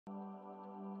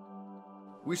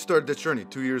We started this journey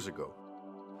 2 years ago,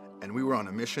 and we were on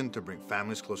a mission to bring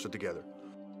families closer together,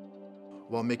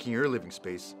 while making your living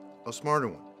space a smarter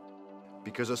one.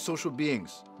 Because as social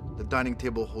beings, the dining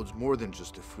table holds more than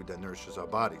just the food that nourishes our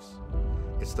bodies.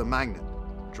 It's the magnet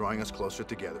drawing us closer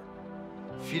together,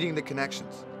 feeding the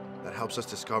connections that helps us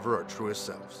discover our truest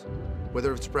selves.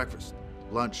 Whether it's breakfast,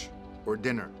 lunch, or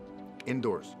dinner,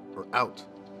 indoors or out,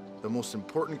 the most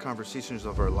important conversations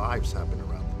of our lives happen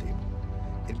around the table.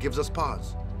 It gives us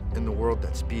pause in the world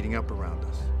that's speeding up around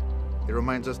us. It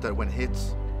reminds us that when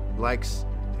hits, likes,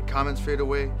 and comments fade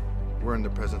away, we're in the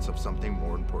presence of something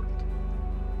more important.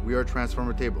 We are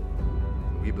Transformer Table,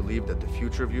 and we believe that the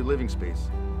future of your living space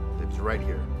lives right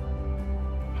here.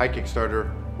 Hi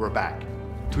Kickstarter, we're back.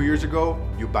 2 years ago,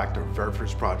 you backed our very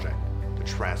first project, the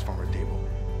Transformer Table.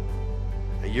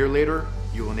 A year later,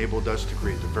 you enabled us to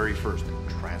create the very first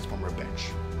Transformer Bench.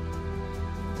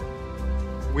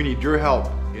 We need your help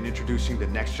in introducing the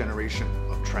next generation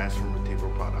of Transformer Table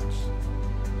products.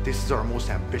 This is our most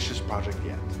ambitious project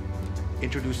yet,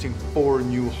 introducing 4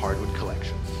 new hardwood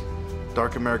collections: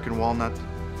 Dark American Walnut,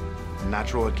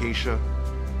 Natural Acacia,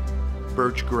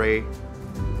 Birch Gray,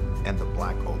 and the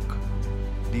Black Oak.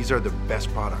 These are the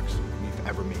best products we've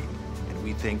ever made, and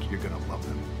we think you're gonna love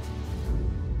them.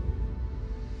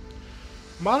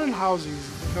 Modern housing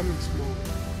is becoming smaller,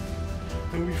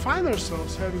 and we find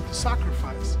ourselves having to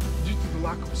sacrifice due to the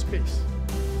lack of space.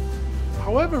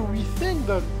 However, we think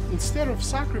that instead of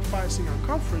sacrificing our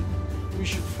comfort, we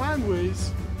should find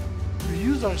ways to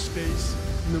use our space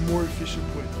in a more efficient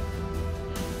way.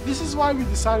 This is why we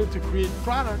decided to create a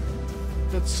product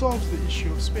that solves the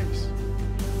issue of space.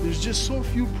 There's just so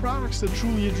few products that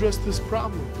truly address this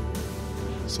problem.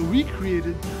 So we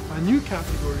created a new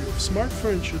category of smart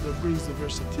furniture that brings the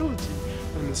versatility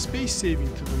and the space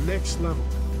saving to the next level.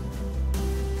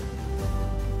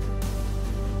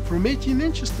 From 18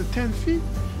 inches to 10 feet,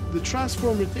 the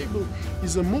Transformer Table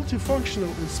is a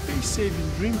multifunctional and space-saving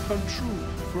dream come true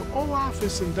for all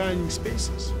office and dining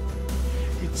spaces.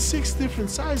 Its 6 different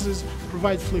sizes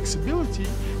provide flexibility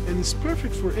and is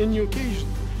perfect for any occasion,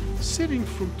 sitting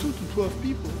from 2 to 12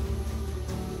 people.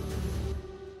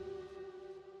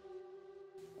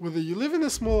 Whether you live in a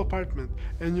small apartment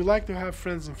and you like to have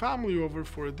friends and family over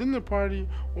for a dinner party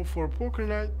or for a poker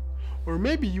night, or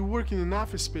maybe you work in an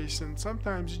office space and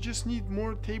sometimes you just need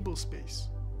more table space,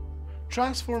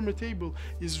 Transformer Table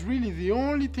is really the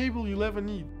only table you'll ever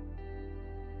need.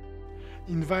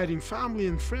 Inviting family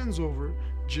and friends over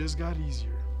just got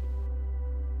easier.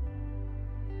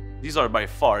 These are by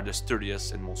far the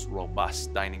sturdiest and most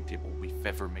robust dining table we've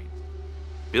ever made.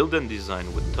 Built and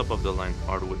designed with top-of-the-line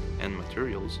hardwood and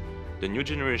materials, the new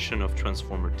generation of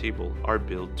Transformer Table are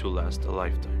built to last a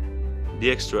lifetime. The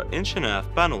extra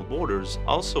 1.5-inch panel borders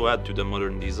also add to the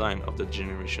modern design of the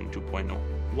Generation 2.0,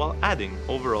 while adding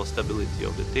overall stability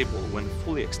of the table when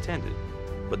fully extended.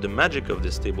 But the magic of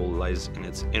this table lies in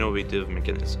its innovative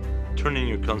mechanism, turning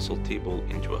your console table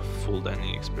into a full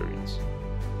dining experience.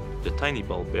 The tiny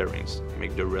ball bearings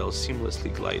make the rails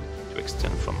seamlessly glide to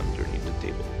extend from underneath the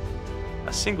table.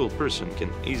 A single person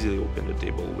can easily open the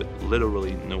table with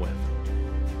literally no effort.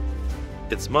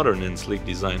 Its modern and sleek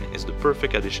design is the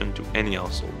perfect addition to any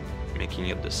household, making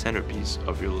it the centerpiece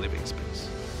of your living space.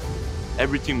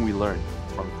 Everything we learned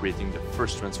from creating the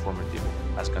first Transformer Table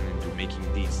has gone into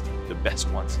making these the best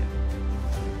ones yet.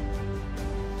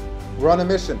 We're on a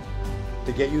mission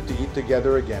to get you to eat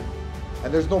together again,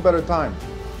 and there's no better time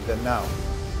than now.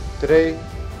 Today,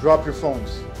 drop your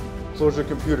phones, close your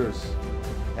computers,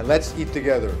 and let's eat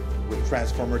together with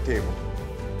Transformer Table.